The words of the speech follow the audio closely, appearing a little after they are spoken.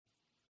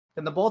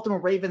Can the Baltimore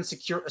Ravens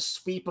secure a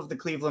sweep of the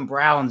Cleveland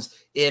Browns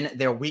in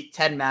their Week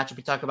 10 matchup?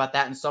 We talk about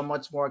that and so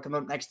much more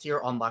coming up next year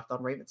on Locked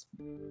On Ravens.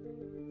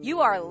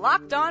 You are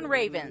Locked On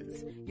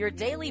Ravens, your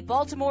daily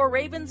Baltimore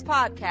Ravens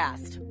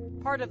podcast.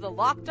 Part of the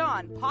Locked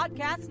On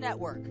Podcast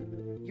Network,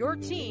 your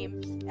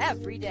team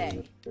every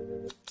day.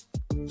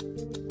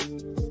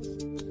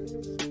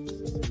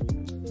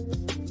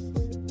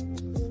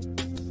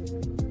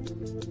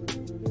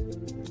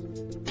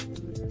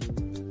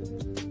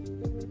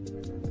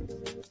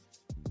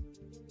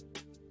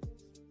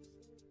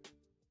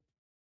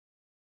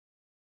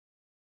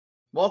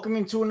 Welcome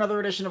into another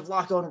edition of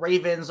Locked On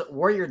Ravens,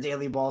 we're your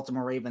daily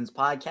Baltimore Ravens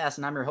podcast,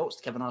 and I'm your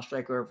host, Kevin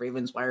Ostreicher of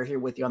Ravens Wire, here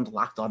with you on the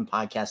Locked On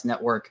Podcast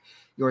Network,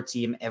 your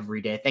team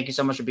every day. Thank you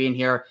so much for being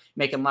here,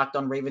 making Locked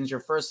On Ravens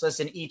your first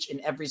listen each and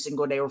every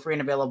single day. We're free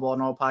and available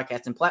on all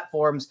podcasting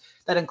platforms.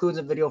 That includes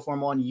a video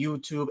form on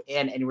YouTube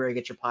and anywhere you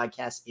get your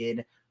podcasts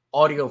in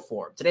audio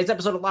form. Today's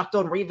episode of Locked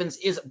On Ravens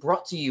is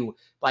brought to you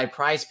by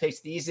Prize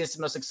Picks, the easiest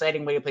and most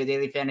exciting way to play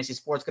daily fantasy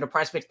sports. Go to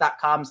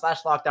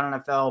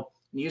prizepicks.com/LockedOnNFL.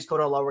 Use code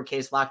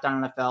lowercase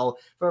LockedOnNFL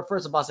for a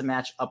first deposit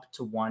match up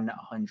to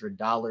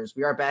 $100.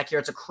 We are back here.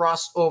 It's a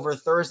crossover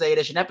Thursday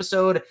edition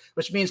episode,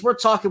 which means we're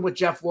talking with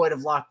Jeff Lloyd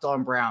of Locked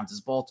On Browns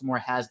as Baltimore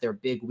has their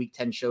big Week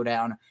 10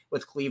 showdown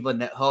with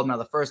Cleveland at home. Now,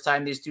 the first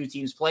time these two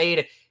teams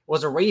played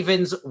was a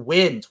Ravens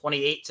win,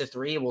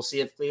 28-3. We'll see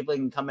if Cleveland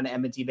can come into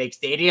M&T Bank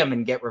Stadium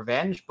and get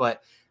revenge,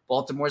 but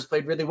Baltimore's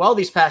played really well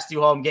these past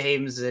two home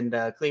games, and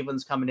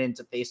Cleveland's coming in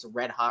to face a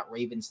red-hot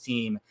Ravens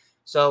team.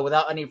 So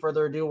without any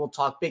further ado, we'll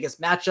talk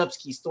biggest matchups,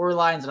 key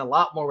storylines, and a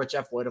lot more with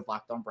Jeff Lloyd of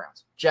Locked On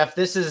Browns. Jeff,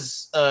 this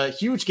is a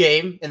huge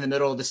game in the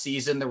middle of the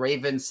season. The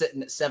Ravens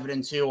sitting at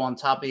 7-2 on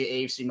top of the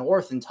AFC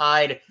North and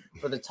tied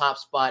for the top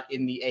spot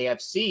in the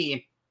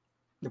AFC.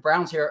 The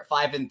Browns here at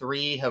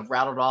 5-3 have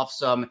rattled off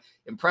some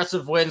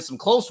impressive wins, some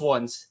close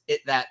ones at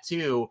that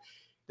too.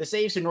 This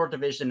AFC North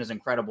division is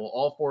incredible.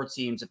 All four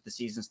teams, if the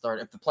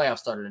playoffs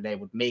started today,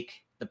 would make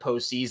the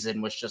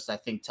postseason, which just, I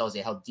think, tells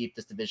you how deep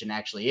this division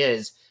actually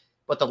is.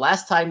 But the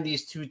last time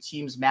these two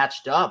teams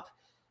matched up,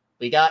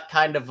 we got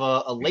kind of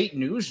a late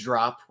news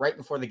drop right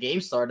before the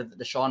game started that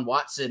Deshaun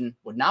Watson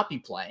would not be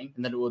playing,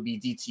 and then it would be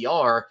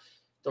DTR,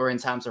 Dorian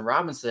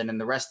Thompson-Robinson, and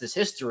the rest is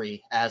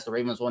history as the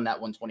Ravens won that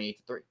one 28-3.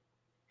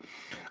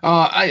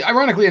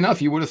 Ironically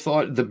enough, you would have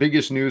thought the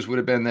biggest news would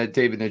have been that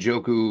David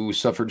Njoku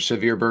suffered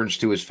severe burns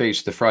to his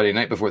face the Friday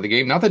night before the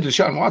game. Not that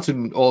Deshaun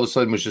Watson all of a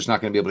sudden was just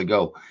not going to be able to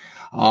go.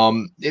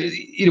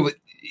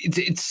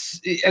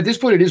 It's at this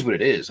point, it is what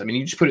it is. I mean,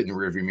 you just put it in the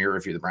rearview mirror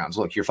if you're the Browns.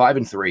 Look, you're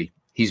 5-3.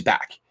 He's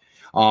back.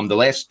 The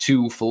last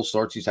two full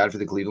starts he's had for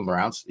the Cleveland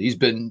Browns, he's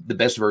been the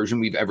best version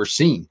we've ever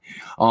seen.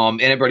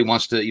 And everybody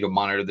wants to,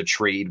 monitor the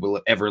trade. Will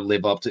it ever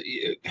live up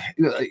to?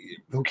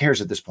 Who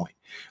cares at this point?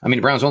 I mean,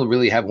 the Browns only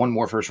really have one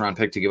more first-round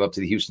pick to give up to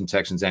the Houston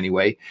Texans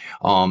anyway.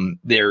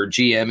 Their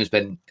GM has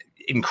been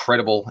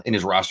incredible in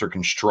his roster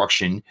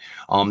construction.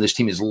 This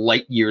team is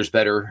light years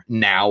better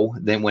now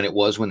than when it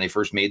was when they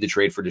first made the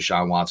trade for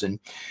Deshaun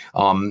Watson.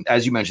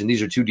 As you mentioned,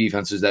 these are two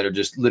defenses that are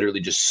just literally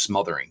just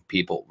smothering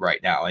people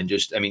right now and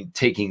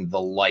taking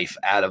the life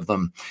out of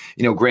them.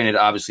 Granted,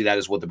 obviously that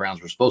is what the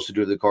Browns were supposed to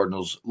do to the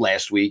Cardinals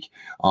last week.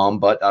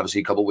 But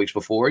obviously a couple of weeks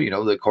before,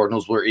 the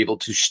Cardinals were able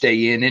to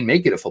stay in and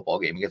make it a football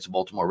game against the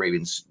Baltimore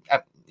Ravens.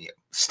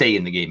 Stay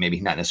in the game,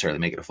 maybe not necessarily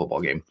make it a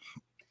football game.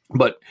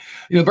 But,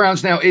 the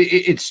Browns now,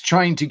 it's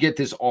trying to get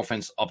this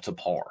offense up to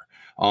par.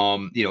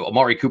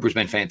 Amari Cooper's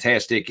been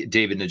fantastic.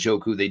 David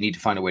Njoku, they need to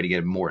find a way to get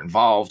him more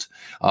involved.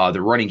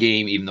 The running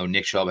game, even though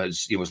Nick Chubb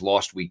was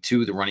lost week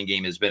 2, the running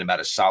game has been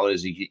about as solid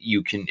as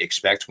you can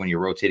expect when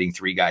you're rotating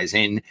 3 guys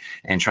in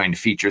and trying to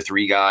feature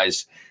 3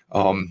 guys.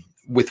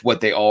 With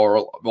what they are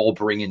all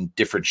bringing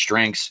different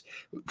strengths.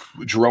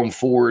 Jerome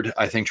Ford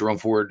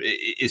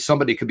is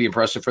somebody who could be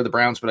impressive for the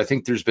Browns, but I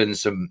think there's been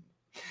some,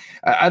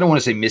 I don't want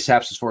to say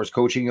mishaps as far as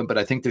coaching him, but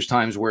I think there's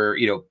times where,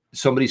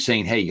 somebody's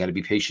saying, hey, you got to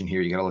be patient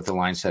here. You got to let the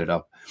line set it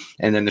up.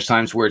 And then there's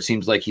times where it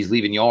seems like he's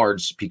leaving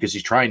yards because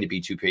he's trying to be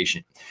too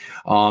patient.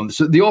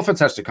 So the offense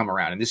has to come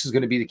around, and this is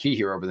going to be the key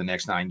here over the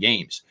next 9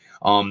 games.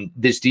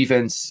 This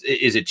defense,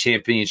 is it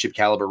championship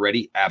caliber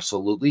ready?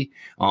 Absolutely.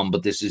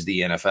 But this is the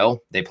NFL.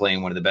 They play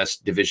in one of the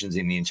best divisions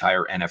in the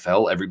entire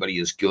NFL. Everybody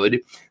is good.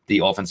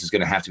 The offense is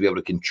going to have to be able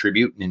to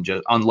contribute. And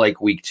just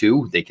unlike week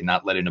 2, they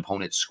cannot let an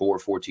opponent score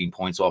 14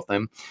 points off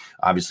them.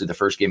 Obviously, the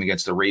first game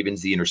against the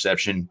Ravens, the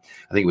interception,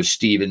 I think it was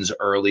Stevens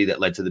early that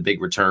led to the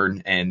big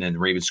return. And then the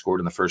Ravens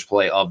scored in the first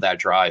play of that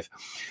drive.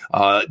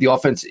 The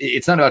offense,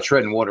 it's not about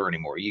treading water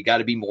anymore. You got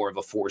to be more of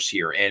a force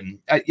here. And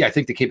I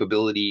think the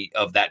capability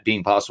of that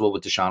being possible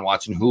with Deshaun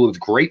Watson, who looked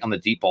great on the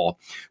deep ball,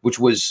 which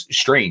was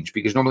strange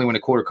because normally when a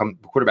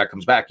quarterback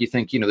comes back, you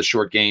think, the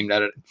short game,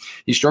 that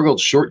he struggled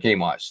short game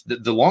wise.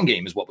 The long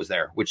game is what was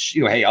there, which,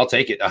 hey, I'll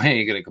take it. I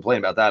ain't going to complain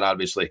about that,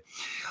 obviously.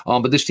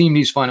 But this team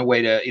needs to find a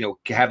way to,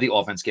 have the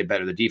offense get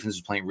better. The defense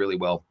is playing really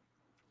well.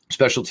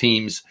 Special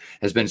teams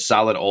has been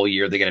solid all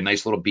year. They got a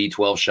nice little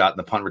B12 shot in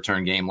the punt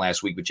return game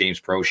last week with James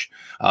Proche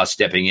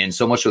stepping in.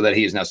 So much so that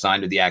he is now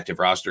signed to the active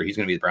roster. He's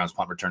going to be the Browns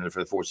punt returner for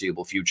the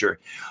foreseeable future.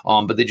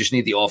 But they just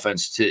need the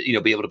offense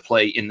to, be able to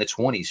play in the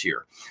 20s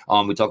here.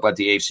 We talk about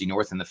the AFC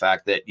North and the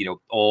fact that,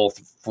 all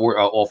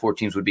four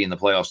teams would be in the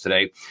playoffs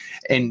today.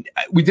 And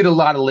we did a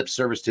lot of lip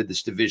service to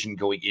this division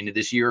going into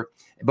this year,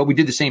 but we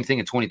did the same thing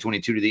in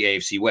 2022 to the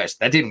AFC West.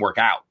 That didn't work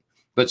out.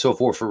 But so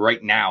for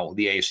right now,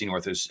 the AFC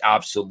North is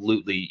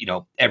absolutely,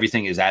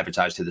 everything is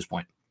advertised to this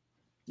point.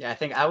 Yeah, I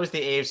think I was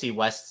the AFC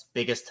West's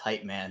biggest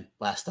hype man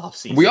last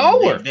offseason. We all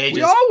were.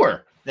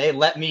 They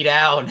let me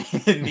down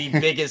in the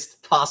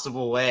biggest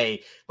possible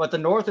way. But the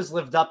North has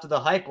lived up to the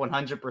hype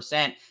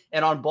 100%.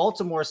 And on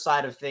Baltimore's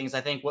side of things,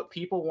 I think what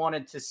people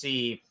wanted to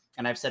see,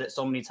 and I've said it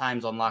so many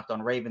times on Locked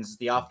On Ravens, is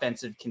the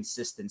offensive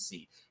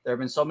consistency. There have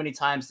been so many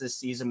times this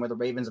season where the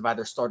Ravens have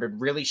either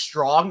started really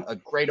strong, a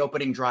great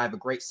opening drive, a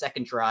great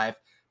second drive,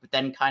 but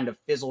then kind of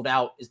fizzled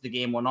out as the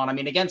game went on. I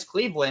mean, against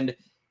Cleveland,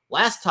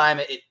 last time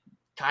it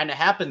kind of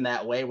happened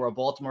that way, where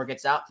Baltimore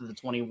gets out to the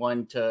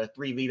 21-3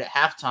 lead at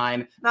halftime.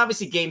 And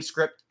obviously game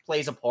script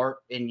plays a part,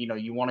 and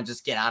you want to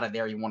just get out of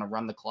there. You want to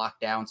run the clock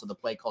down, so the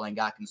play calling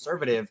got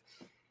conservative.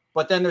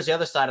 But then there's the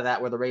other side of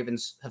that where the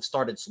Ravens have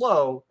started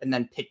slow and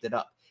then picked it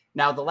up.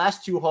 Now, the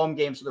last two home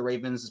games for the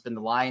Ravens has been the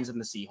Lions and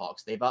the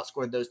Seahawks. They've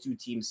outscored those two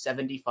teams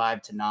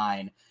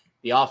 75-9.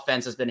 The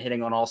offense has been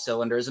hitting on all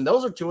cylinders, and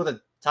those are two of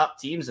the top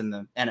teams in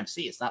the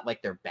NFC. It's not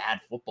like they're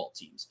bad football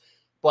teams.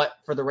 But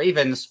for the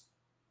Ravens,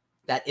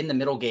 that in the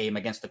middle game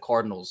against the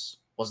Cardinals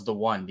was the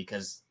one,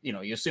 because, you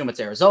assume it's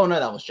Arizona.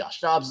 That was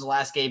Josh Dobbs'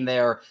 last game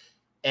there.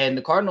 And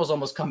the Cardinals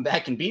almost come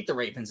back and beat the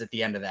Ravens at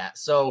the end of that.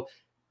 So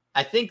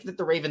I think that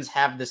the Ravens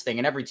have this thing,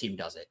 and every team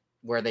does it,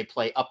 where they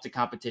play up to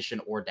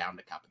competition or down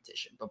to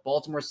competition. But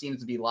Baltimore seems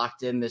to be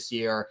locked in this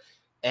year.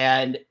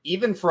 And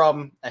even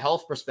from a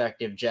health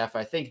perspective, Jeff,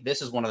 I think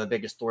this is one of the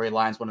biggest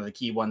storylines, one of the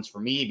key ones for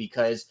me,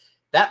 because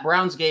that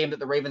Browns game that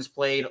the Ravens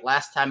played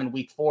last time in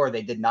week 4,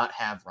 they did not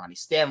have Ronnie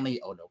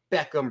Stanley, Odell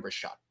Beckham,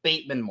 Rashad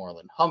Bateman,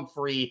 Marlon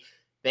Humphrey.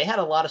 They had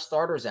a lot of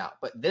starters out.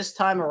 But this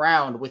time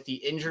around, with the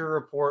injury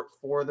report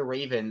for the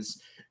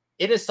Ravens,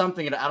 it is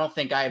something that I don't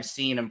think I have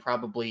seen in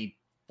probably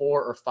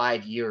 4 or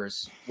 5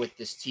 years with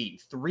this team.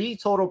 3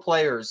 total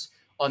players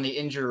on the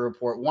injury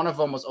report. One of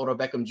them was Odell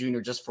Beckham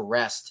Jr. just for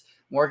rest.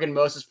 Morgan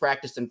Moses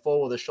practiced in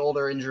full with a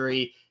shoulder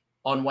injury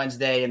on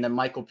Wednesday, and then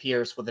Michael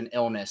Pierce with an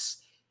illness.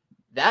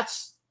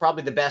 That's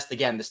probably the best,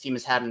 again, this team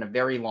has had in a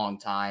very long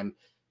time.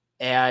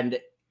 And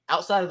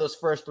outside of those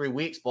first 3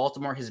 weeks,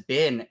 Baltimore has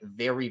been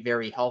very,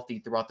 very healthy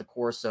throughout the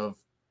course of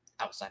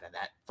outside of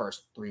that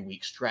first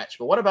 3-week stretch.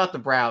 But what about the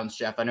Browns,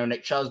 Jeff? I know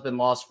Nick Chubb's been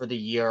lost for the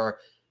year.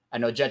 I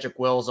know Jedrick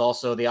Wills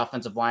also the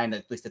offensive line,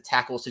 at least the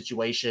tackle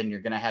situation. You're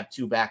going to have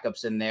 2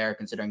 backups in there,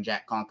 considering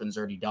Jack Conklin's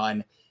already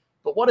done.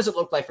 But what does it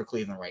look like for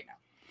Cleveland right now?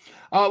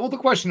 Well, the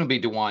question will be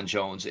DeJuan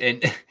Jones.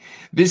 And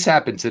this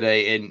happened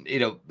today.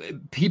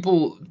 And,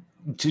 people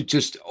to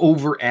just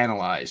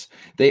overanalyze.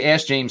 They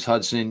asked James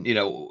Hudson,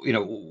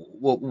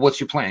 well, what's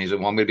your plan? He said,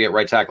 well, I'm going to be at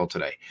right tackle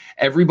today.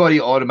 Everybody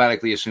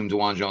automatically assumed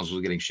DeJuan Jones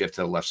was getting shifted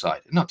to the left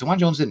side. No, DeJuan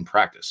Jones didn't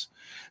practice.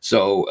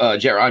 So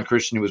Jaron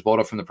Christian, who was brought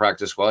up from the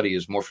practice squad, he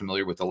is more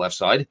familiar with the left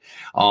side.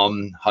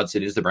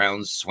 Hudson is the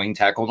Browns' swing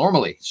tackle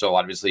normally. So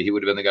obviously he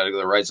would have been the guy to go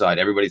to the right side.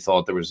 Everybody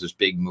thought there was this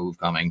big move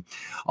coming.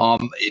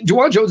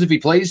 DeJuan Jones, if he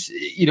plays,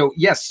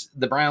 yes,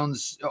 the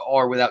Browns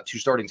are without 2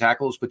 starting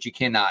tackles, but you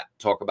cannot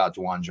talk about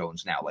DeJuan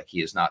Jones now like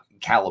he is not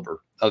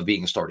caliber of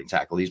being a starting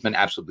tackle. He's been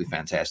absolutely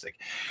fantastic.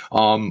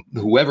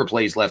 Whoever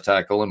plays left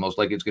tackle, and most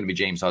likely it's going to be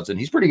James Hudson,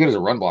 he's pretty good as a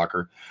run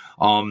blocker.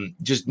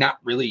 Just not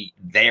really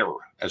there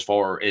as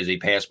far as a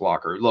pass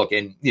blocker. Look,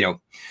 and the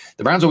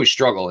Browns always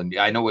struggle, and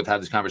I know we've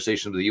had this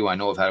conversation with you. I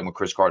know I've had them with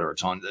Chris Carter a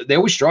ton. They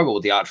always struggle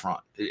with the odd front.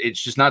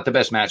 It's just not the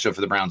best matchup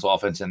for the Browns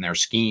offense and their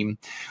scheme.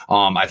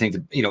 I think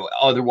that,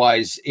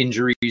 otherwise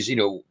injuries,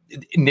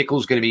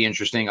 nickel's going to be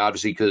interesting,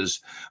 obviously,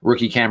 because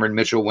rookie Cameron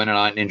Mitchell went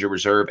on injured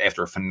reserve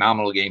after a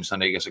phenomenal game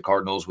Sunday against the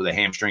Cardinals with a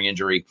hamstring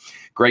injury.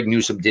 Greg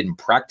Newsome didn't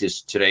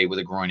practice today with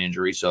a groin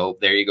injury. So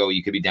there you go.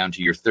 You could be down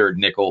to your 3rd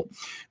nickel,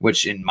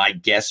 which in my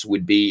guess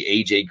would be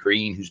AJ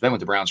Green, who's been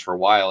with the Browns for a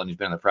while and he's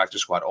been in the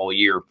practice squad all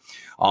year.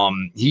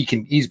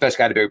 He's best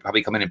guy to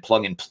probably come in and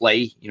plug and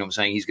play. You know what I'm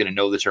saying? He's going to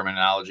know the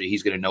terminology.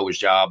 He's going to know his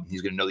job.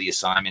 He's going to know the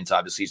assignments.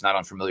 Obviously, he's not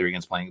unfamiliar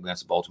playing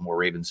against the Baltimore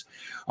Ravens.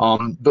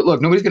 But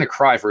look, nobody's going to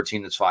cry for a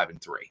team that's 5-3.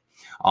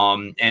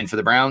 And for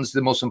the Browns,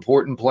 the most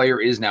important player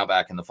is now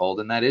back in the fold,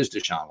 and that is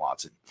Deshaun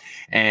Watson.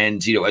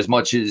 And, as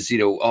much as,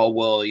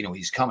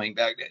 he's coming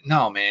back.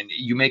 No, man,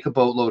 you make a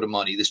boatload of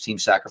money. This team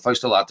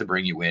sacrificed a lot to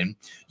bring you in.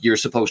 You're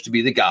supposed to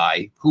be the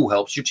guy who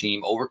helps your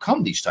team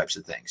overcome these types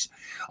of things.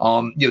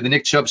 The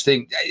Nick Chubb's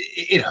thing,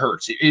 it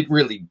hurts. It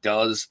really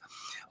does.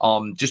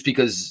 just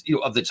because,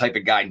 of the type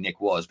of guy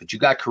Nick was. But you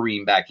got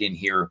Kareem back in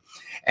here.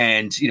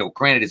 And,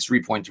 granted, it's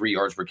 3.3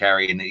 yards per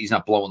carry, and he's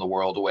not blowing the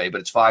world away,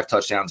 but it's 5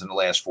 touchdowns in the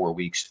last 4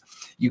 weeks.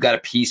 You got a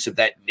piece of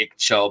that Nick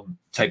Chubb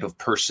type of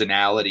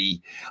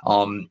personality,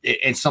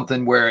 and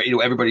something where,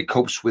 everybody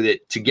copes with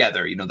it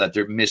together, that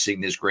they're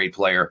missing this great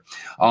player.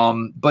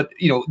 But,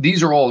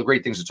 these are all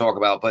great things to talk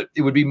about, but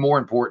it would be more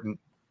important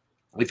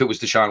if it was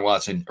Deshaun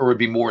Watson, or it would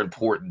be more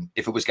important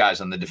if it was guys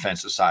on the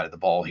defensive side of the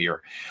ball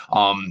here.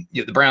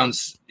 The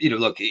Browns,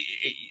 look,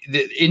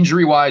 the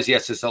injury-wise,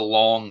 yes, it's a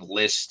long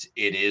list.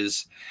 It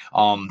is.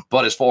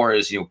 But as far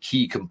as,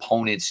 key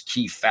components,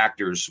 key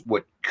factors,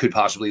 what could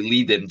possibly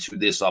lead them to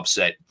this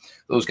upset,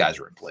 those guys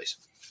are in place.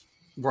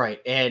 Right.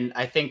 And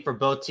I think for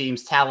both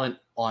teams, talent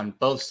on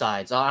both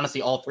sides,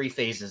 honestly, all 3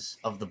 phases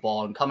of the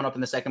ball. And coming up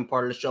in the second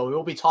part of the show, we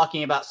will be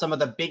talking about some of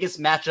the biggest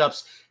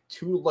matchups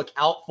to look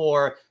out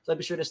for. So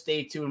be sure to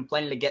stay tuned.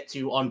 Plenty to get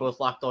to on both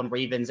Locked On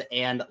Ravens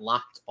and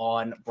Locked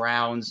On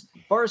Browns.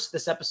 First,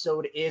 this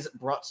episode is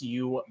brought to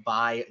you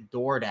by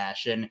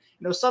DoorDash. And,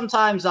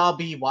 sometimes I'll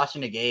be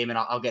watching a game and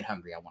I'll get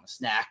hungry. I want a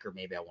snack, or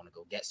maybe I want to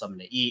go get something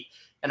to eat.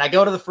 And I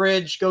go to the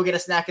fridge, go get a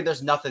snack, and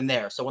there's nothing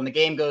there. So when the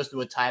game goes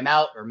to a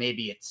timeout, or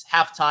maybe it's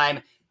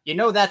halftime,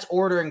 that's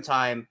ordering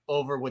time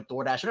over with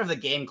DoorDash. Whenever the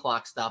game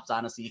clock stops,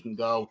 honestly, you can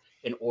go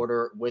and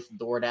order with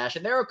DoorDash.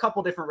 And there are a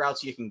couple different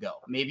routes you can go.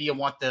 Maybe you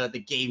want the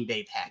game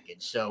day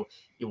package. So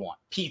you want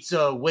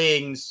pizza,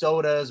 wings,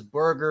 sodas,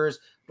 burgers.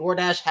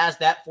 DoorDash has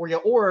that for you.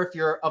 Or if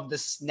you're of the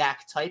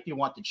snack type, you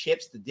want the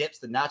chips, the dips,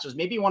 the nachos.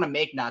 Maybe you want to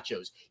make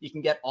nachos. You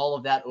can get all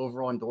of that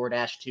over on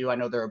DoorDash too. I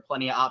know there are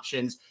plenty of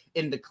options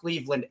in the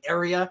Cleveland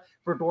area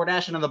for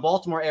DoorDash, and in the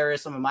Baltimore area,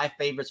 some of my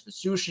favorites for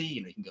sushi.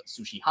 You can go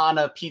Sushi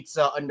Hana,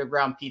 pizza,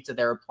 Underground Pizza.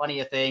 There are plenty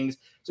of things.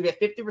 So get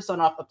 50%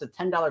 off up to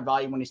 $10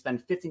 value when you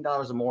spend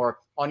 $15 or more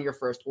on your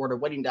first order.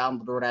 Waiting down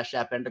the DoorDash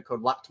app, enter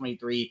code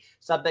LOCK23,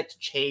 subject to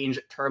change,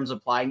 terms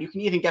apply. And you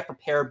can even get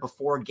prepared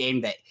before game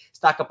day.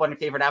 Stock up on your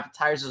favorite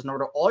appetizers and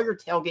order all your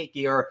tailgate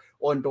gear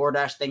on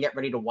DoorDash. Then get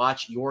ready to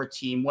watch your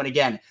team win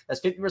again.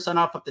 That's 50%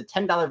 off up to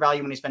 $10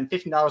 value when you spend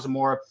 $15 or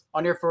more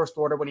on your first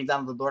order. When you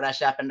download the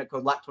DoorDash app, enter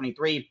code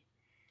LOCK23.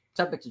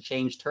 Subject to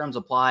change, terms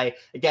apply.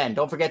 Again,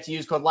 don't forget to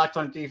use code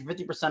LOCK23 for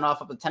 50%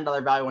 off up to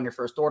 $10 value on your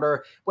first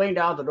order. Waiting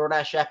down the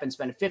DoorDash app and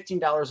spend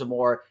 $15 or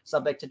more.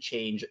 Subject to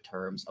change,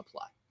 terms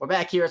apply. We're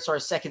back here. It's our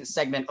second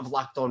segment of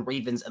Locked On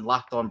Ravens and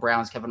Locked On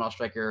Browns. Kevin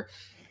Oestreicher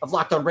of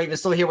Locked On Ravens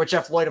still here with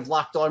Jeff Lloyd of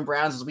Locked On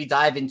Browns as we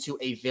dive into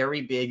a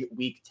very big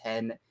Week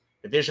 10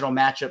 divisional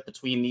matchup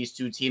between these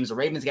two teams. The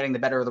Ravens getting the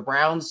better of the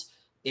Browns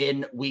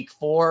in Week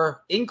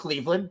 4 in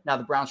Cleveland. Now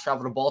the Browns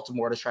travel to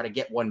Baltimore to try to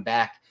get one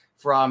back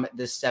from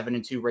this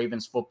 7-2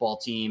 Ravens football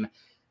team.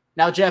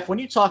 Now, Jeff, when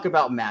you talk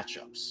about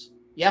matchups,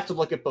 you have to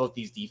look at both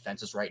these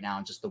defenses right now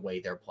and just the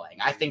way they're playing.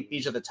 I think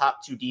these are the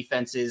top 2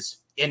 defenses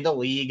in the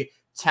league,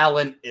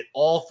 talent at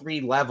all 3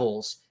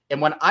 levels.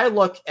 And when I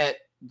look at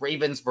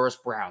Ravens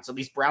versus Browns, at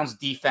least Browns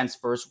defense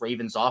versus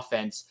Ravens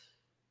offense,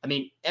 I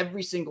mean,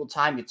 every single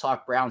time you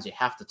talk Browns, you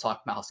have to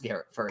talk Myles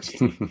Garrett first.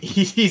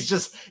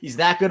 He's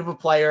that good of a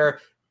player.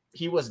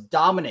 He was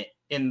dominant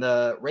in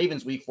the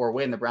Ravens Week 4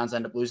 win. The Browns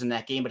end up losing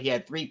that game, but he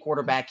had 3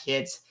 quarterback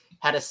hits,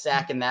 had a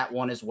sack in that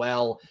one as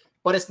well.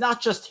 But it's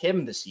not just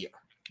him this year.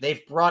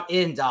 They've brought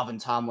in Dalvin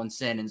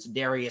Tomlinson and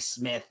Darius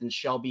Smith and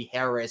Shelby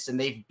Harris, and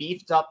they've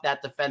beefed up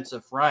that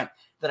defensive front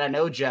that I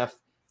know, Jeff,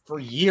 for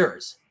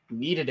years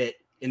needed it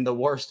in the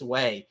worst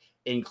way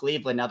in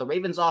Cleveland. Now, the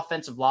Ravens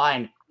offensive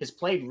line has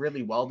played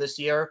really well this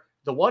year.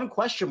 The one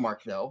question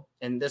mark, though,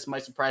 and this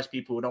might surprise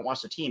people who don't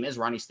watch the team, is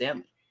Ronnie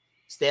Stanley.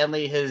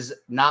 Stanley has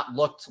not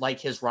looked like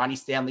his Ronnie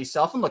Stanley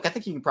self. And look, I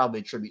think you can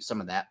probably attribute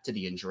some of that to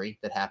the injury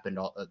that happened,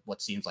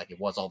 what seems like it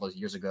was all those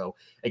years ago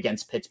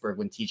against Pittsburgh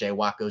when TJ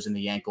Watt goes in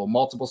the ankle.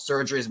 Multiple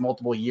surgeries,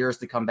 multiple years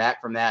to come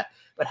back from that.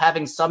 But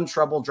having some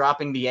trouble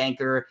dropping the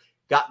anchor,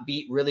 got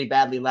beat really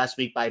badly last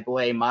week by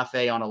Boye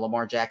Mafe on a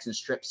Lamar Jackson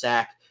strip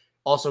sack.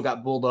 Also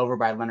got bowled over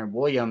by Leonard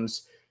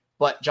Williams.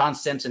 But John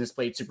Simpson has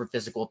played super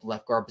physical at the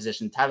left guard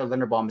position. Tyler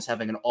Linderbaum is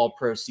having an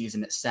all-pro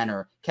season at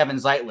center. Kevin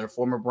Zeitler,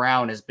 former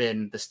Brown, has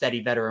been the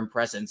steady veteran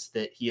presence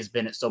that he has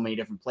been at so many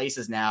different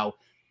places now.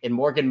 And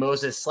Morgan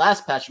Moses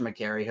 / Patrick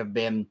McCary have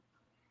been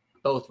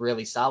both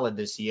really solid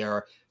this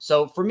year.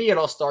 So for me, it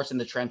all starts in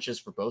the trenches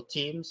for both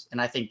teams. And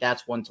I think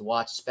that's one to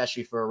watch,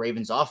 especially for a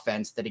Ravens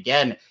offense that,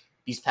 again,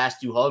 these past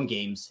 2 home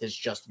games has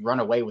just run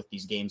away with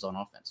these games on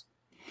offense.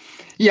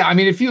 Yeah, I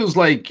mean, it feels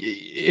like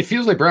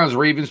Browns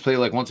Ravens play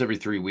like once every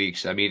 3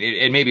 weeks. I mean,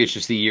 and maybe it's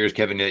just the years,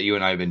 Kevin, that you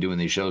and I have been doing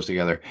these shows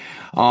together.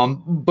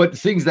 But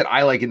things that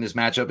I like in this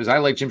matchup is I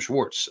like Jim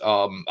Schwartz.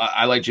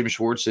 I like Jim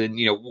Schwartz, and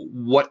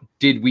what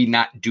did we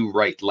not do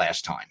right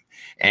last time?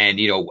 And,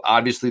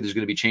 obviously there's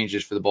going to be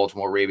changes for the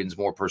Baltimore Ravens,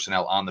 more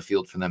personnel on the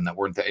field for them that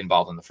weren't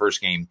involved in the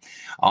first game.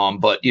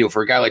 But,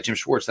 for a guy like Jim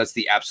Schwartz, that's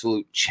the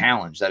absolute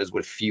challenge. That is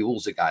what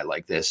fuels a guy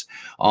like this.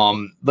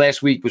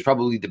 Last week was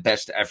probably the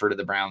best effort of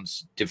the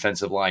Browns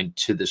defensive line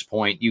to this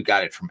point. You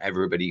got it from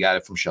everybody. You got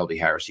it from Shelby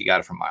Harris. You got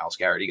it from Myles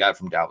Garrett. You got it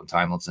from Dalvin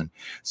Tomlinson,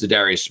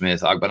 Zadarius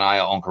Smith,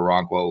 Agbanaya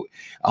Okoronkwo.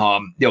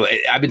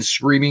 I've been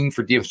screaming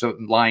for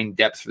defensive line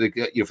depth for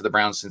the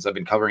Browns since I've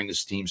been covering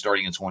this team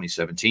starting in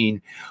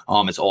 2017.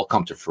 It's all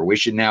come to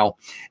fruition now.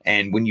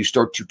 And when you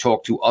start to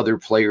talk to other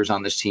players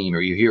on this team,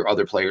 or you hear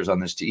other players on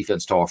this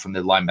defense talk from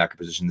the linebacker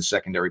position, the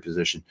secondary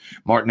position,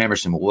 Martin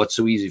Emerson, well, what's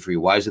so easy for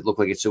you? Why does it look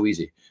like it's so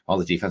easy? All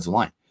the defensive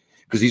line.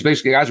 Because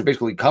these guys are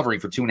basically covering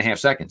for 2.5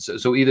 seconds.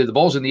 So either the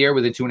ball's in the air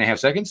within 2.5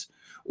 seconds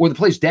or the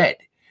play's dead.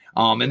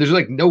 And there's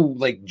no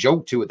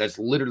joke to it. That's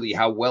literally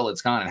how well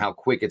it's gone and how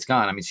quick it's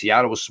gone. I mean,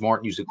 Seattle was smart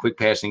and used a quick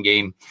passing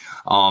game.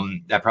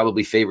 That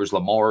probably favors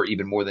Lamar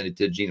even more than it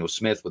did Geno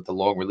Smith with the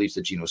long release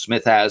that Geno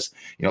Smith has.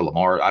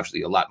 Lamar,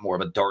 obviously a lot more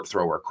of a dart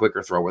thrower, a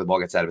quicker thrower, where the ball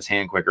gets out of his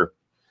hand quicker.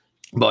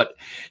 But,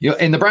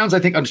 and the Browns, I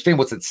think, understand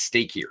what's at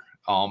stake here.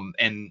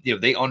 And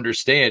they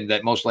understand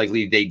that most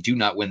likely they do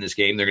not win this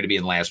game. They're going to be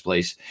in last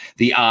place.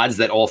 The odds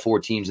that all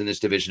 4 teams in this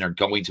division are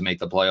going to make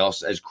the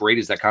playoffs, as great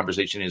as that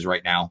conversation is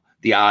right now,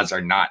 the odds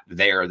are not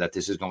there that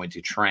this is going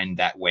to trend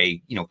that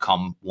way,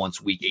 come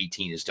once week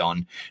 18 is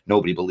done.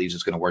 Nobody believes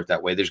it's going to work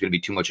that way. There's going to be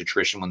too much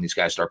attrition when these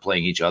guys start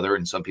playing each other,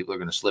 and some people are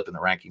going to slip in the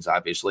rankings,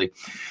 obviously.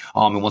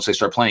 And once they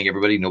start playing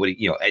everybody,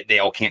 nobody, they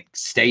all can't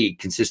stay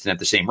consistent at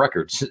the same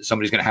record.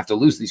 Somebody's going to have to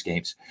lose these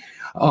games.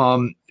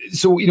 And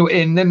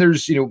then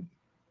there's,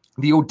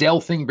 the Odell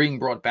thing being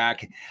brought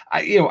back.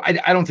 I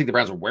don't think the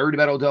Browns are worried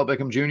about Odell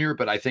Beckham Jr.,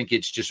 but I think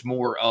it's just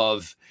more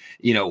of,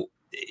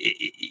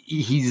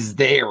 he's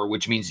there,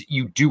 which means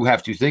you do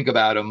have to think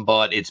about him,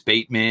 but it's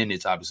Bateman,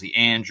 it's obviously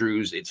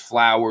Andrews, it's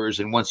Flowers.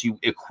 And once you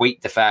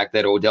equate the fact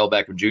that Odell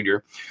Beckham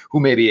Jr.,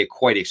 who may be a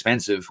quite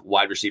expensive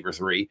wide receiver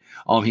 3,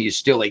 he is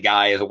still a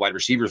guy as a wide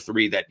receiver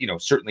 3 that,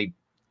 certainly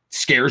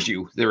scares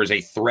you. There is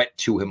a threat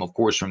to him, of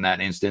course, from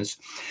that instance.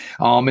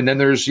 And then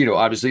there's,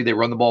 obviously they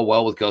run the ball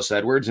well with Gus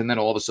Edwards. And then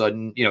all of a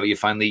sudden, you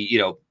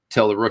finally,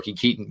 tell the rookie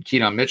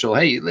Keaton Mitchell,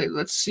 hey,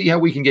 let's see how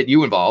we can get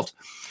you involved.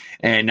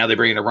 And now they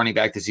bring in a running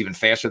back that's even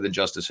faster than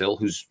Justice Hill,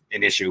 who's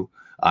an issue,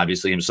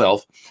 obviously,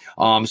 himself.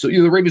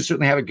 The Ravens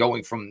certainly have it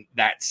going from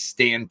that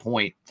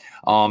standpoint.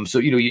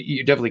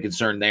 You're definitely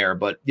concerned there.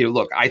 But,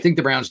 look, I think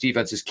the Browns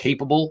defense is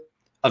capable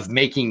of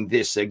making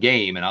this a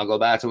game. And I'll go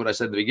back to what I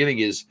said at the beginning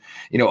is,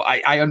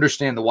 I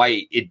understand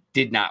why it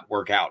did not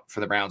work out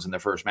for the Browns in their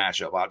first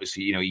matchup.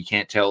 Obviously, you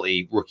can't tell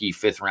a rookie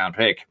 5th round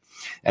pick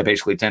at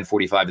basically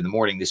 10:45 in the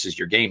morning, this is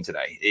your game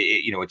today.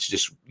 It's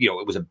just,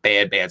 it was a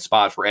bad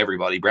spot for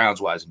everybody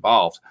Browns wise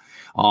involved.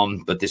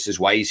 But this is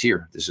why he's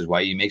here. This is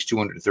why he makes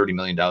 $230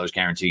 million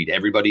guaranteed.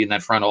 Everybody in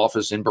that front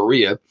office in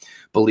Berea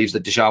believes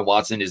that Deshaun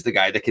Watson is the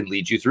guy that can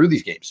lead you through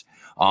these games.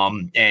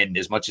 And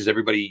as much as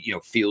everybody,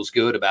 feels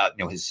good about,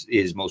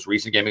 his most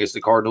recent game against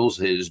the Cardinals,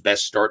 his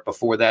best start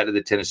before that of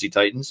the Tennessee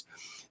Titans,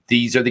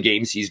 these are the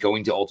games he's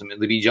going to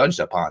ultimately be judged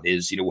upon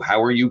is,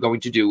 how are you going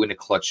to do in a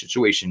clutch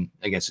situation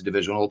against a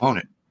divisional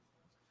opponent?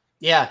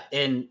 Yeah.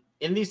 And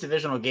in these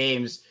divisional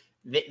games,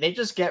 they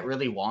just get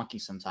really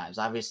wonky sometimes.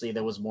 Obviously,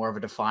 there was more of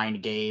a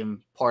defined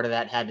game. Part of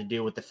that had to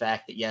do with the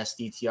fact that, yes,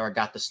 DTR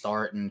got the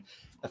start and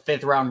a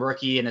 5th-round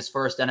rookie in his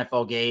first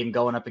NFL game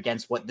going up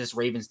against what this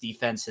Ravens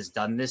defense has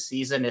done this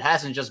season. It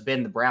hasn't just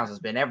been the Browns. It's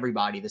been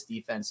everybody. This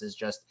defense has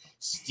just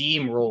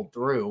steamrolled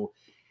through.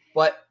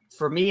 But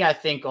for me, I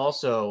think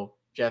also,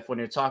 Jeff, when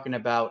you're talking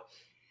about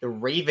the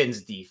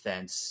Ravens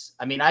defense,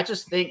 I mean, I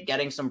just think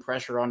getting some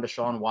pressure on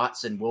Deshaun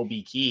Watson will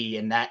be key,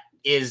 and that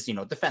is,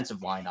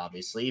 defensive line,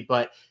 obviously.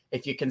 But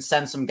if you can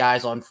send some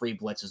guys on free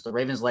blitzes, the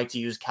Ravens like to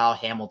use Kyle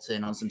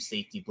Hamilton on some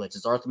safety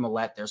blitzes. Arthur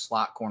Millette, their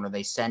slot corner,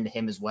 they send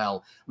him as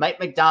well. Mike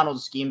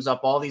McDonald schemes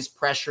up all these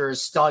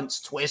pressures,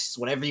 stunts, twists,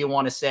 whatever you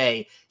want to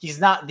say. He's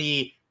not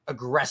the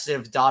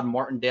aggressive Don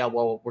Martindale,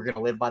 well, we're going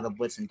to live by the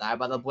blitz and die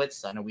by the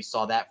blitz. I know we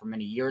saw that for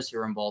many years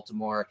here in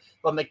Baltimore,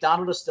 but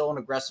McDonald is still an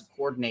aggressive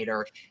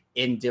coordinator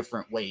in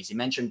different ways. You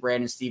mentioned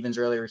Brandon Stevens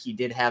earlier. He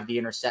did have the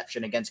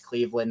interception against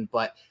Cleveland,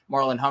 but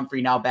Marlon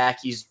Humphrey now back.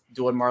 He's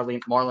doing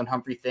Marlon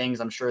Humphrey things.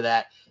 I'm sure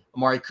that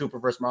Amari Cooper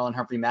versus Marlon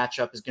Humphrey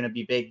matchup is going to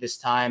be big this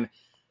time.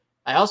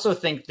 I also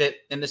think that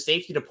in the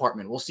safety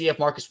department, we'll see if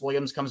Marcus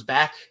Williams comes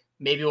back.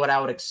 Maybe what I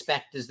would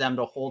expect is them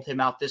to hold him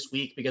out this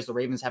week because the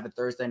Ravens have a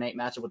Thursday night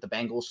matchup with the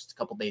Bengals just a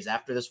couple days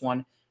after this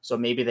one. So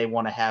maybe they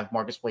want to have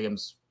Marcus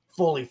Williams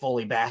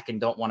fully back and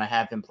don't want to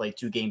have him play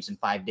 2 games in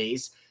 5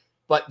 days.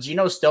 But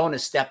Geno Stone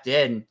has stepped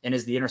in and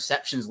is the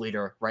interceptions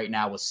leader right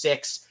now with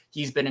 6.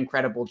 He's been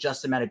incredible.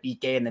 Justin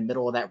Madubuike in the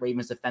middle of that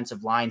Ravens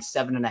defensive line,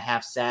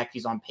 7.5 sacks.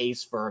 He's on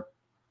pace for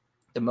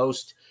the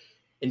most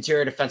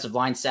interior defensive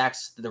line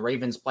sacks that the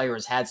Ravens player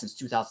has had since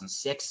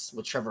 2006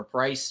 with Trevor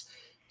Price.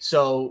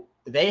 So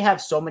they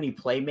have so many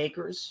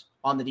playmakers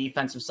on the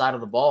defensive side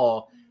of the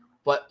ball,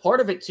 but part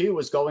of it too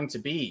is going to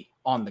be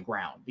on the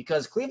ground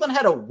because Cleveland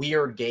had a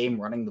weird game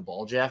running the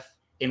ball, Jeff.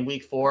 in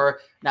week 4.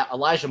 Now,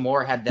 Elijah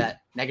Moore had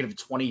that negative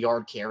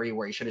 20-yard carry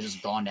where he should have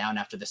just gone down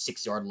after the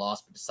 6-yard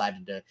loss, but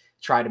decided to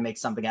try to make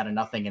something out of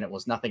nothing, and it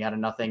was nothing out of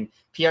nothing.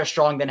 Pierre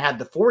Strong then had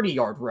the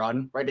 40-yard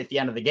run right at the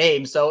end of the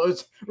game, so it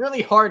was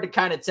really hard to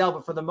kind of tell,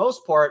 but for the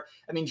most part,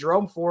 I mean,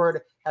 Jerome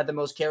Ford had the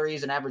most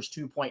carries and averaged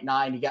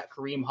 2.9. He got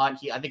Kareem Hunt.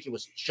 I think he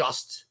was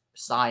just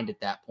signed at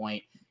that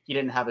point. He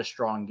didn't have a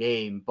strong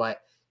game,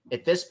 but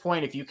at this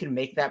point, if you can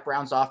make that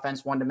Browns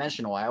offense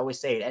one-dimensional, I always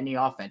say it, any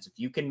offense, if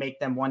you can make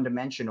them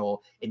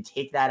one-dimensional and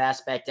take that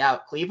aspect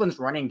out, Cleveland's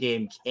running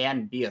game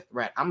can be a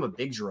threat. I'm a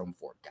big Jerome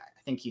Ford guy.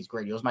 I think he's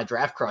great. He was my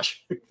draft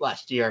crush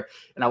last year,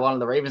 and I wanted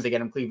the Ravens to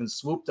get him. Cleveland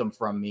swooped him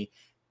from me.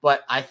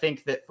 But I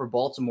think that for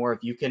Baltimore,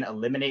 if you can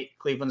eliminate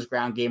Cleveland's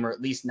ground game or at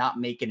least not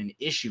make it an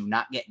issue,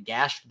 not get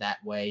gashed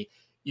that way,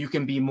 you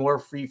can be more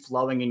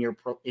free-flowing in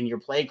your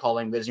play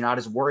calling because you're not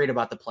as worried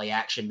about the play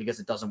action because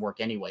it doesn't work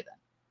anyway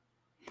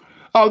then.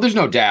 Oh, there's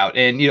no doubt.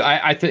 And,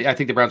 I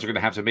think the Browns are going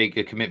to have to make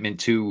a commitment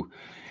to,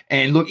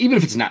 and look, even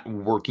if it's not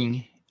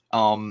working,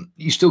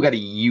 you still got to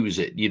use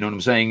it. You know what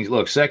I'm saying?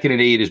 Look, 2nd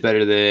and 8 is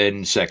better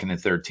than 2nd and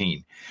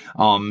 13.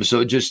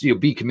 So just,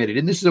 be committed.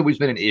 And this has always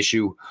been an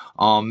issue.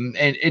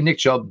 And Nick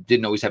Chubb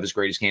didn't always have his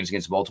greatest games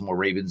against the Baltimore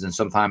Ravens. And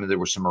sometimes there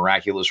were some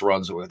miraculous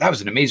runs. That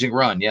was an amazing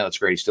run. Yeah, that's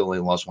great. He still only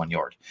lost 1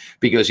 yard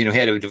because, he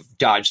had to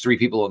dodge 3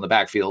 people in the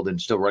backfield and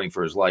still running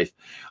for his life.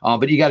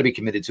 But you got to be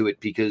committed to it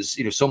because,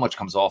 so much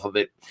comes off of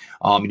it.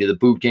 The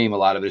boot game, a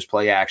lot of it is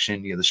play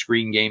action. The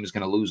screen game is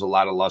going to lose a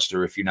lot of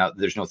luster if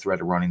there's no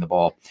threat of running the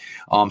ball.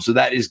 So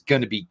that is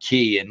going to be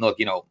key. And look,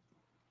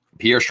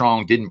 Pierre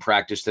Strong didn't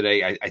practice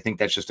today. I think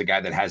that's just a guy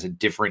that has a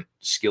different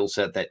skill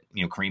set that,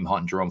 Kareem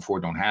Hunt and Jerome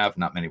Ford don't have.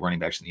 Not many running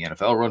backs in the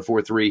NFL run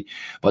 4.3,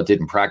 but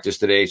didn't practice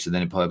today. So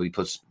then it probably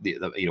puts the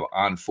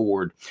on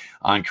Ford,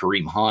 on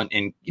Kareem Hunt.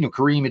 And,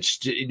 Kareem, it's,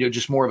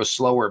 just more of a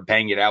slower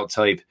bang it out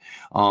type.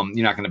 You're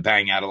not going to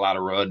bang out a lot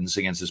of runs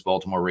against this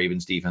Baltimore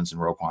Ravens defense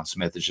and Roquan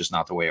Smith. It's just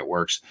not the way it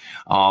works.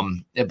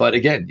 But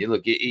again,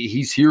 look,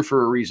 he's here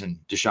for a reason,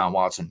 Deshaun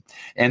Watson.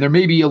 And there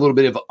may be a little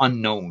bit of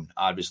unknown,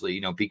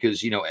 obviously,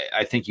 because,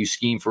 I think you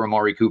scheme for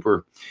Amari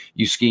Cooper,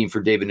 you scheme for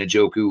David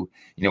Njoku.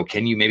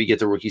 Can you maybe get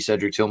the rookie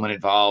Cedric Tillman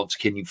involved?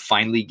 Can you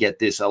finally get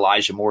this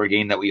Elijah Moore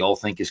game that we all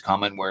think is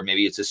coming, where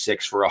maybe it's a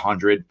 6 for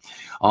 100?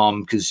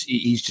 Because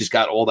he's just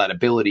got all that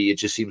ability. It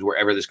just seems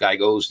wherever this guy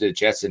goes, the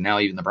Jets and now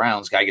even the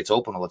Browns, guy gets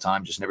open all the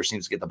time, just never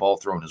seems to get the ball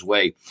thrown his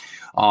way.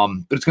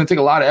 But it's going to take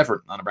a lot of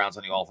effort on the Browns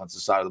on the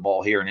offensive side of the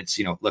ball here. And it's,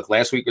 look,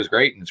 last week was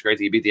great, and it's great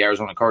that you beat the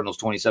Arizona Cardinals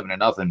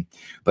 27-0,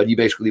 but you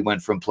basically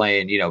went from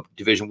playing,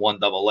 Division I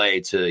AA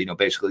to,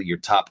 basically your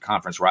top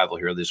conference rival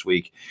here this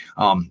week.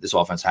 This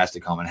offense has to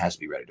come and has to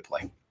be ready to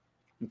play.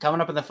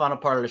 Coming up in the final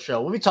part of the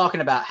show, we'll be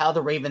talking about how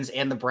the Ravens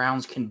and the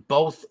Browns can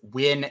both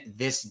win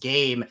this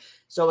game.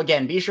 So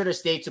again, be sure to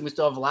stay tuned. We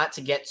still have a lot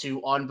to get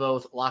to on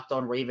both Locked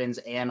On Ravens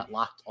and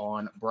Locked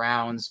On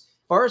Browns.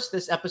 First,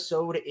 this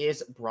episode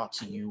is brought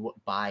to you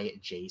by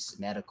Jace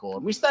Medical.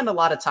 And we spend a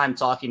lot of time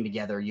talking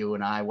together, you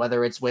and I,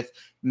 whether it's with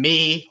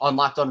me on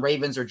Locked On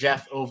Ravens or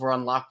Jeff over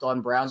on Locked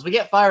On Browns. We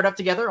get fired up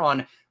together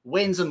on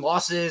wins and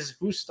losses,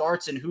 who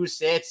starts and who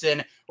sits,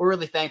 and we're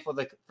really thankful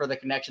for the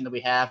connection that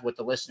we have with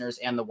the listeners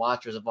and the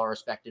watchers of our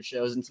respective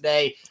shows. And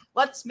today,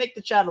 let's make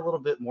the chat a little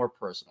bit more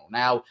personal.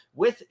 Now,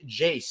 with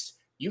Jace,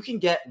 you can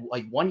get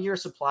like 1 year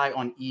supply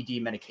on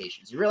ED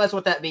medications. You realize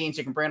what that means?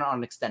 You can bring it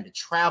on extended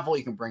travel.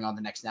 You can bring on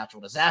the next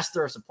natural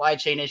disaster, a supply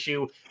chain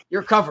issue.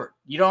 You're covered.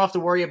 You don't have to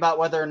worry about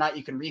whether or not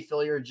you can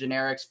refill your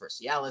generics for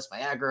Cialis,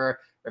 Viagra,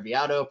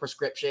 Reviado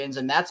prescriptions,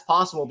 and that's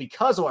possible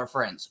because of our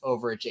friends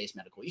over at Jace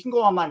Medical. You can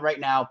go online right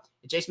now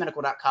at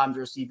jacemedical.com to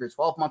receive your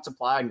 12-month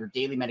supply on your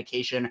daily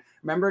medication.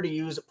 Remember to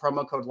use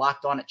promo code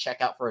LOCKEDON at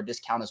checkout for a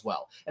discount as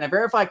well. And a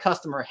verified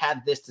customer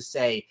had this to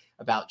say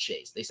about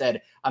Jace. They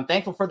said, "I'm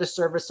thankful for the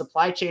service.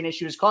 Supply chain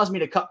issues caused me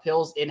to cut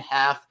pills in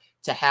half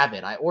to have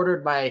it. I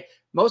ordered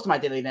most of my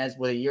daily meds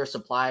with a year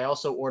supply. I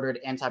also ordered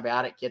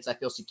antibiotic kits. I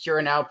feel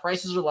secure now.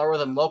 Prices are lower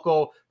than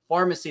local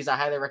pharmacies. I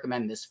highly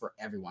recommend this for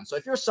everyone." So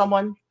if you were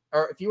someone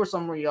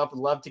you would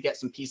love to get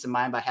some peace of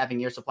mind by having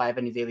your supply of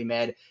any daily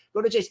med,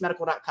 go to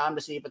jacemedical.com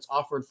to see if it's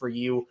offered for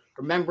you.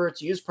 Remember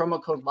to use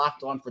promo code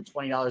LOCKEDON for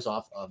 $20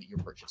 off of your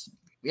purchase.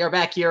 We are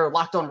back here,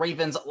 Locked On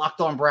Ravens, Locked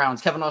On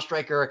Browns. Kevin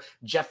Oestreicher,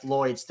 Jeff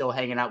Lloyd still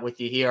hanging out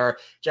with you here.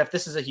 Jeff,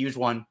 this is a huge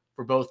one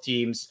for both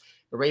teams.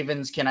 The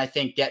Ravens can, I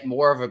think, get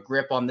more of a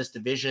grip on this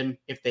division.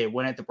 If they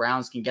win it, the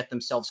Browns can get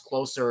themselves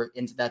closer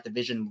into that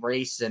division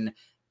race. And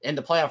in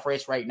the playoff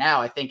race right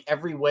now, I think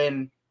every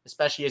win,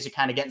 especially as you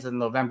kind of get into the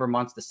November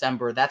months,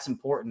 December, that's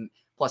important.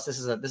 Plus, this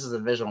is a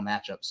divisional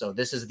matchup. So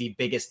this is the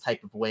biggest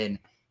type of win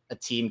a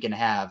team can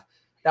have.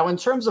 Now, in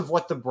terms of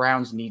what the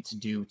Browns need to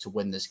do to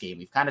win this game,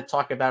 we've kind of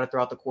talked about it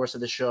throughout the course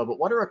of the show, but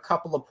what are a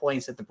couple of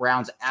points that the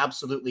Browns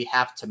absolutely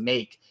have to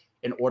make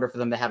in order for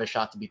them to have a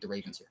shot to beat the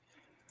Ravens here?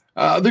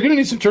 They're going to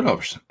need some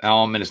turnovers,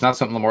 and it's not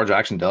something Lamar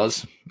Jackson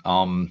does.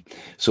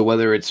 So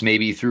whether it's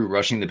maybe through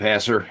rushing the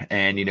passer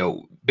and,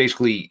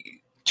 basically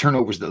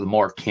turnovers that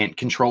Lamar can't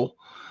control,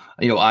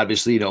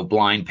 Obviously,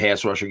 blind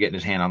pass rusher getting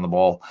his hand on the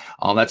ball.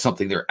 That's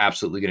something they're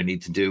absolutely going to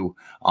need to do.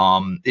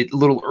 It's a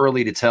little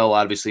early to tell,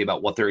 obviously,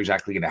 about what they're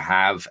exactly going to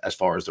have as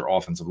far as their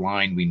offensive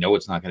line. We know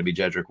it's not going to be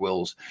Jedrick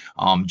Wills.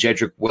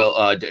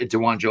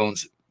 DeJuan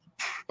Jones,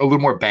 a little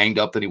more banged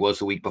up than he was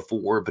the week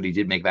before, but he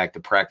did make back to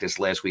practice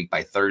last week.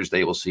 By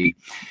Thursday, we'll see.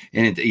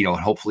 And,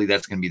 hopefully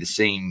that's going to be the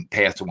same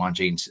path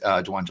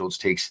DeJuan Jones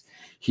takes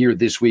here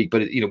this week,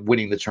 but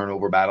winning the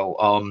turnover battle.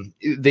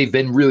 They've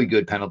been really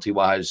good penalty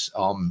wise.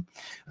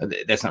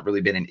 That's not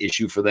really been an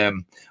issue for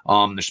them.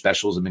 Their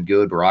specials have been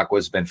good. Barakwa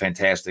has been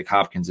fantastic.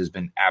 Hopkins has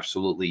been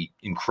absolutely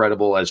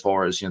incredible as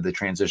far as the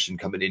transition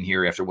coming in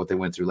here after what they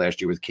went through last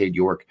year with Cade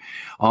York.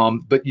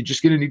 But you're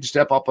just going to need to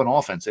step up on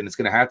offense, and it's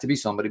going to have to be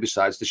somebody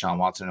besides Deshaun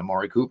Watson and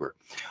Amari Cooper.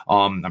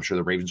 I'm sure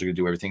the Ravens are going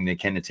to do everything they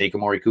can to take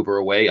Amari Cooper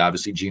away.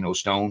 Obviously, Geno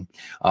Stone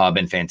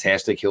been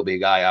fantastic. He'll be a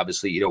guy,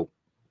 obviously,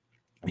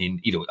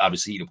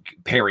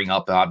 pairing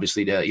up,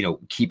 obviously, to,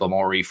 keep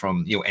Amari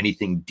from,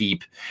 anything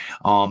deep.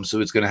 So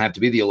it's going to have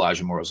to be the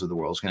Elijah Morrows of the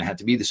world. It's going to have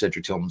to be the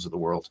Cedric Tillmans of the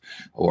world,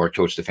 or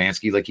Coach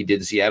Stefanski, like he did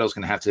in Seattle, is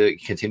going to have to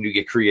continue to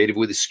get creative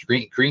with his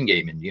screen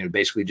game and,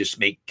 basically just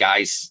make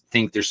guys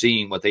think they're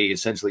seeing what they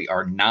essentially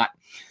are not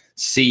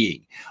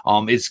seeing.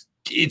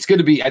 It's going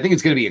to be, I think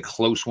it's going to be a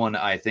close one.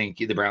 I think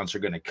the Browns are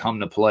going to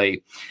come to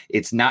play.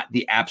 It's not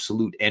the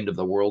absolute end of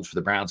the world for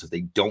the Browns if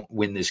they don't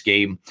win this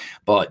game.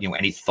 But,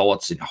 any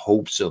thoughts and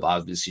hopes of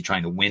obviously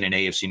trying to win an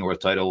AFC North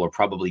title are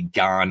probably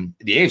gone.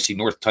 The AFC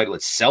North title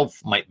itself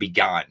might be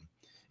gone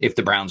if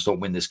the Browns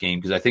don't win this game,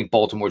 because I think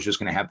Baltimore's just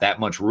going to have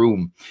that much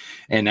room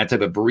and that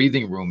type of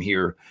breathing room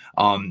here.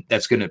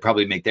 That's going to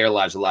probably make their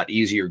lives a lot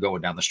easier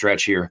going down the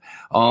stretch here.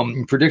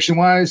 Prediction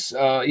wise,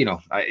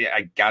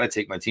 I got to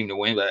take my team to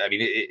win, but I mean,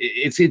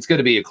 it's going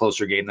to be a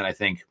closer game than I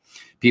think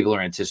people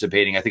are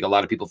anticipating. I think a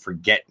lot of people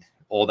forget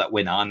all that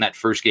went on that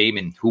first game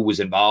and who was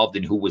involved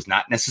and who was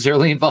not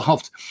necessarily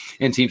involved,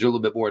 and teams are a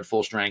little bit more at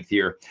full strength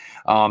here.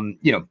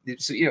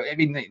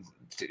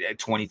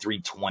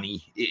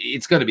 23-20,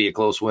 it's going to be a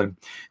close one,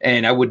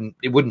 and it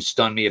wouldn't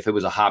stun me if it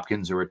was a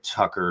Hopkins or a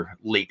Tucker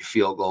late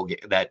field goal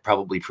that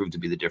probably proved to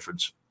be the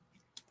difference.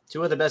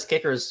 Two of the best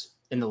kickers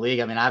in the league.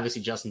 I mean,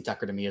 obviously Justin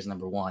Tucker to me is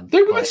number one.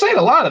 We've been saying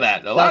a lot of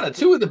that.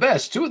 Two of the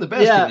best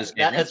yeah, in this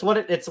game. It's what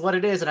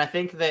it is, and I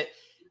think that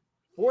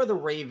for the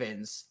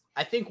Ravens,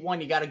 I think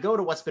one, you got to go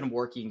to what's been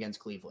working against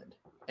Cleveland,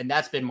 and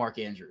that's been Mark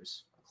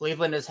Andrews.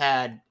 Cleveland has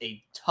had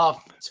a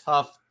tough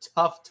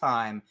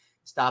time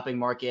stopping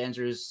Mark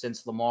Andrews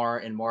since Lamar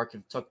and Mark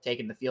have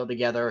taken the field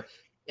together.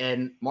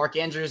 And Mark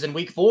Andrews in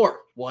week 4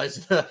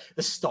 was the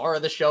star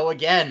of the show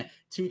again.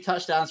 2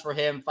 touchdowns for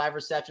him, 5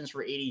 receptions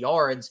for 80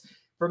 yards.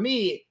 For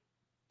me,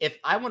 if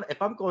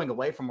I'm going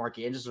away from Mark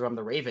Andrews or I'm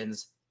the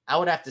Ravens, I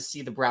would have to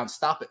see the Browns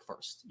stop it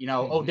first.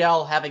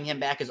 Odell, having him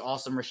back is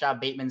awesome.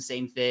 Rashad Bateman,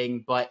 same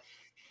thing. But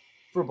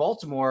for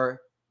Baltimore,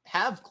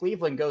 have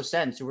Cleveland go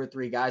send 2 or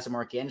 3 guys to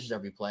Mark Andrews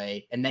every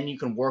play, and then you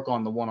can work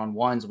on the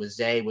one-on-ones with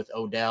Zay, with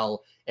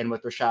Odell, and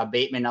with Rashad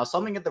Bateman. Now,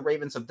 something that the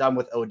Ravens have done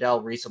with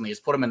Odell recently is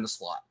put him in the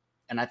slot,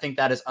 and I think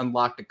that has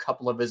unlocked a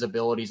couple of his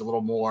abilities a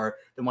little more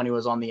than when he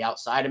was on the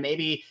outside, and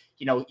maybe,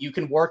 you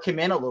can work him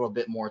in a little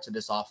bit more to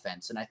this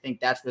offense, and I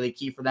think that's really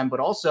key for them. But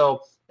also,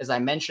 as I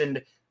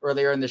mentioned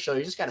earlier in the show,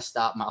 you just got to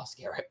stop Myles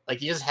Garrett.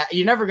 Like,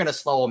 you're never going to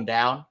slow him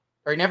down,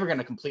 or you're never going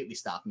to completely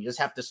stop him. You just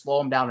have to slow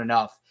him down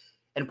enough.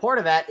 And part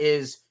of that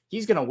is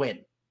he's going to win.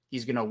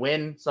 He's going to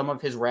win some of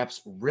his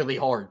reps really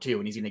hard too.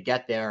 And he's going to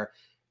get there,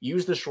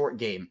 use the short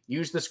game,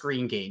 use the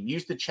screen game,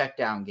 use the check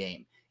down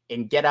game,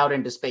 and get out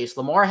into space.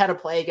 Lamar had a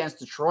play against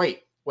Detroit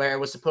where it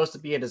was supposed to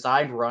be a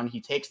designed run.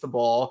 He takes the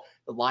ball,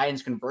 the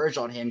Lions converge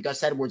on him.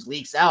 Gus Edwards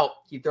leaks out.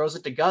 He throws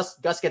it to Gus.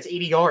 Gus gets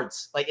 80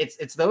 yards. Like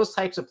it's those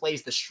types of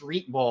plays, the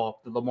street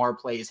ball that Lamar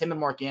plays, him and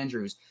Mark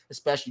Andrews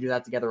especially do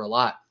that together a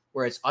lot,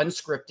 where it's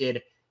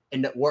unscripted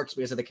and it works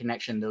because of the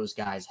connection those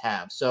guys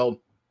have. So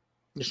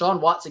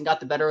Deshaun Watson got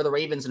the better of the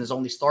Ravens in his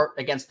only start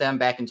against them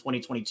back in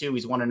 2022.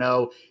 He's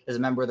 1-0 as a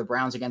member of the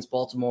Browns against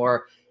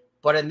Baltimore.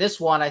 But in this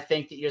one, I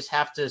think that you just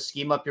have to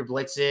scheme up your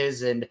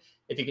blitzes. And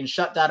if you can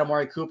shut down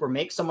Amari Cooper,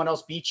 make someone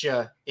else beat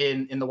you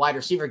in the wide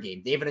receiver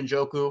game. David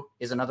Njoku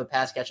is another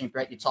pass-catching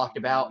threat you talked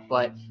about.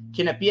 But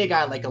can it be a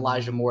guy like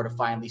Elijah Moore to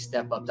finally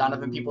step up?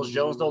 Donovan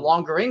Peoples-Jones no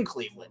longer in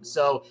Cleveland.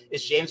 So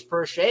is James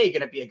Prochet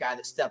going to be a guy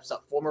that steps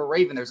up? Former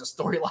Raven, there's a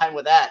storyline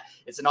with that.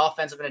 It's an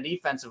offensive and a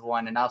defensive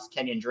one. And now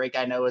Kenyon Drake,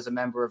 I know, is a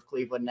member of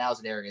Cleveland. Now is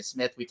Darius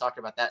Smith. We talked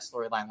about that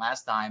storyline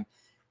last time.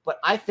 But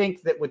I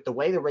think that with the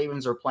way the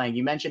Ravens are playing,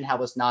 you mentioned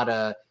how it's not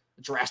a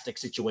drastic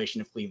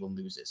situation if Cleveland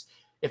loses.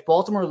 If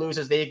Baltimore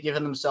loses, they've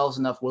given themselves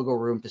enough wiggle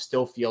room to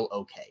still feel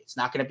okay. It's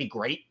not going to be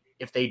great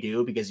if they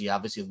do, because you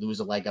obviously lose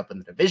a leg up in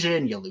the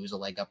division. You lose a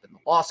leg up in the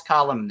loss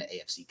column, in the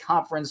AFC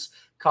conference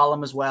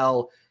column as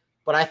well.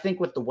 But I think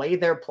with the way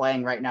they're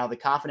playing right now, the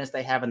confidence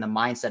they have in the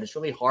mindset, it's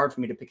really hard for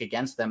me to pick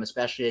against them,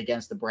 especially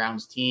against the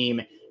Browns team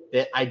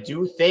that I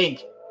do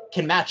think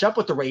can match up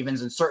with the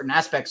Ravens in certain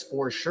aspects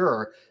for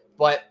sure.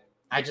 But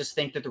I just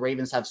think that the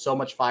Ravens have so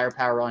much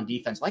firepower on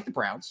defense, like the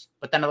Browns.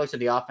 But then I look at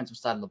the offensive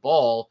side of the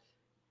ball.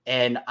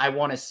 And I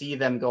want to see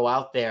them go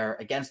out there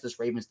against this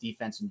Ravens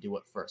defense and do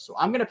it first. So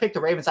I'm going to pick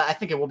the Ravens. I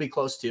think it will be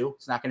close too.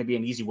 It's not going to be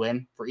an easy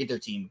win for either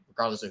team,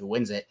 regardless of who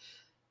wins it.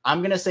 I'm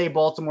going to say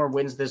Baltimore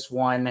wins this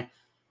one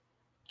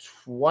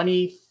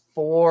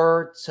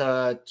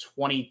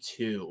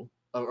 24-22.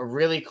 A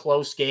really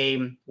close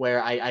game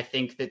where I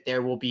think that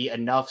there will be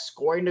enough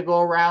scoring to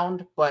go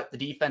around, but the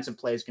defensive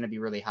play is going to be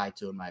really high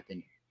too, in my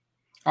opinion.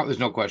 Oh, there's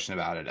no question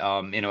about it.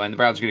 And the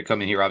Browns are going to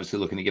come in here, obviously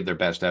looking to give their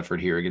best effort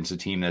here against a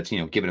team that's,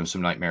 given them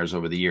some nightmares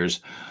over the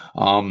years.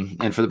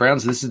 And for the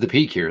Browns, this is the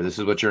peak here. This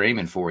is what you're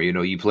aiming for.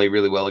 You play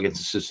really well against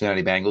the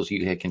Cincinnati Bengals.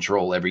 You hit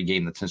control every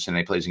game that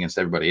Cincinnati plays against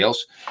everybody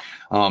else.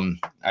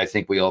 I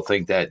think we all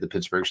think that the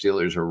Pittsburgh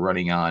Steelers are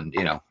running on,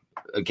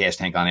 a gas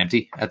tank on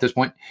empty at this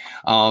point.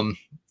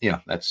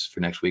 That's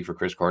for next week for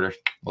Chris Carter.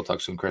 We'll talk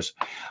soon, Chris.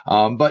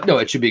 But no,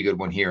 it should be a good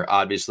one here,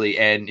 obviously.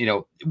 And,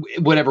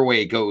 whatever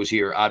way it goes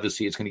here,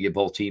 obviously it's going to give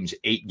both teams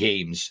 8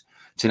 games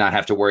to not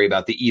have to worry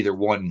about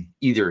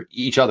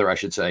each other, I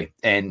should say,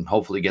 and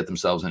hopefully get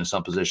themselves into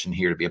some position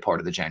here to be a part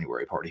of the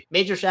January party.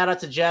 Major shout out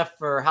to Jeff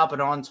for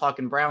hopping on,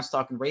 talking Browns,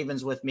 talking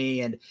Ravens with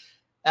me. And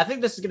I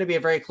think this is going to be a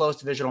very close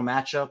divisional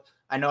matchup.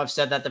 I know I've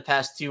said that the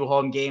past 2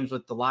 home games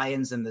with the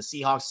Lions and the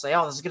Seahawks say,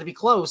 oh, this is going to be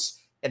close.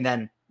 And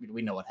then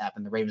we know what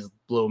happened. The Ravens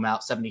blew them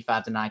out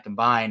 75-9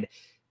 combined.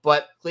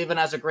 But Cleveland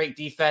has a great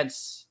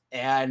defense,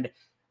 and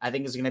I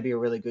think it's going to be a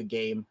really good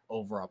game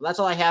overall. But that's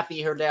all I have for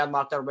you here today on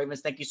Locked On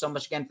Ravens. Thank you so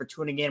much again for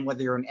tuning in,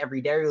 whether you're an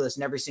everyday or you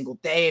listen every single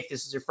day. If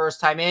this is your first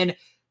time in,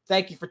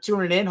 thank you for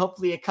tuning in.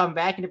 Hopefully you come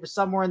back. And if you're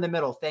somewhere in the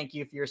middle, thank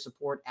you for your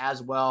support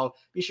as well.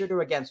 Be sure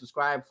to, again,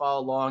 subscribe,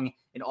 follow along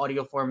in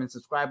audio form, and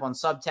subscribe on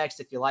subtext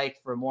if you like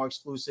for more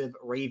exclusive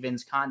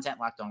Ravens content,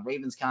 Locked On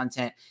Ravens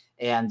content,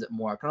 and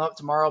more. Coming up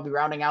tomorrow, I'll be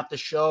rounding out the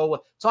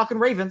show talking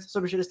Ravens.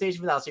 So be sure to stay tuned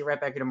for that. I'll see you right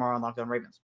back here tomorrow on Locked On Ravens.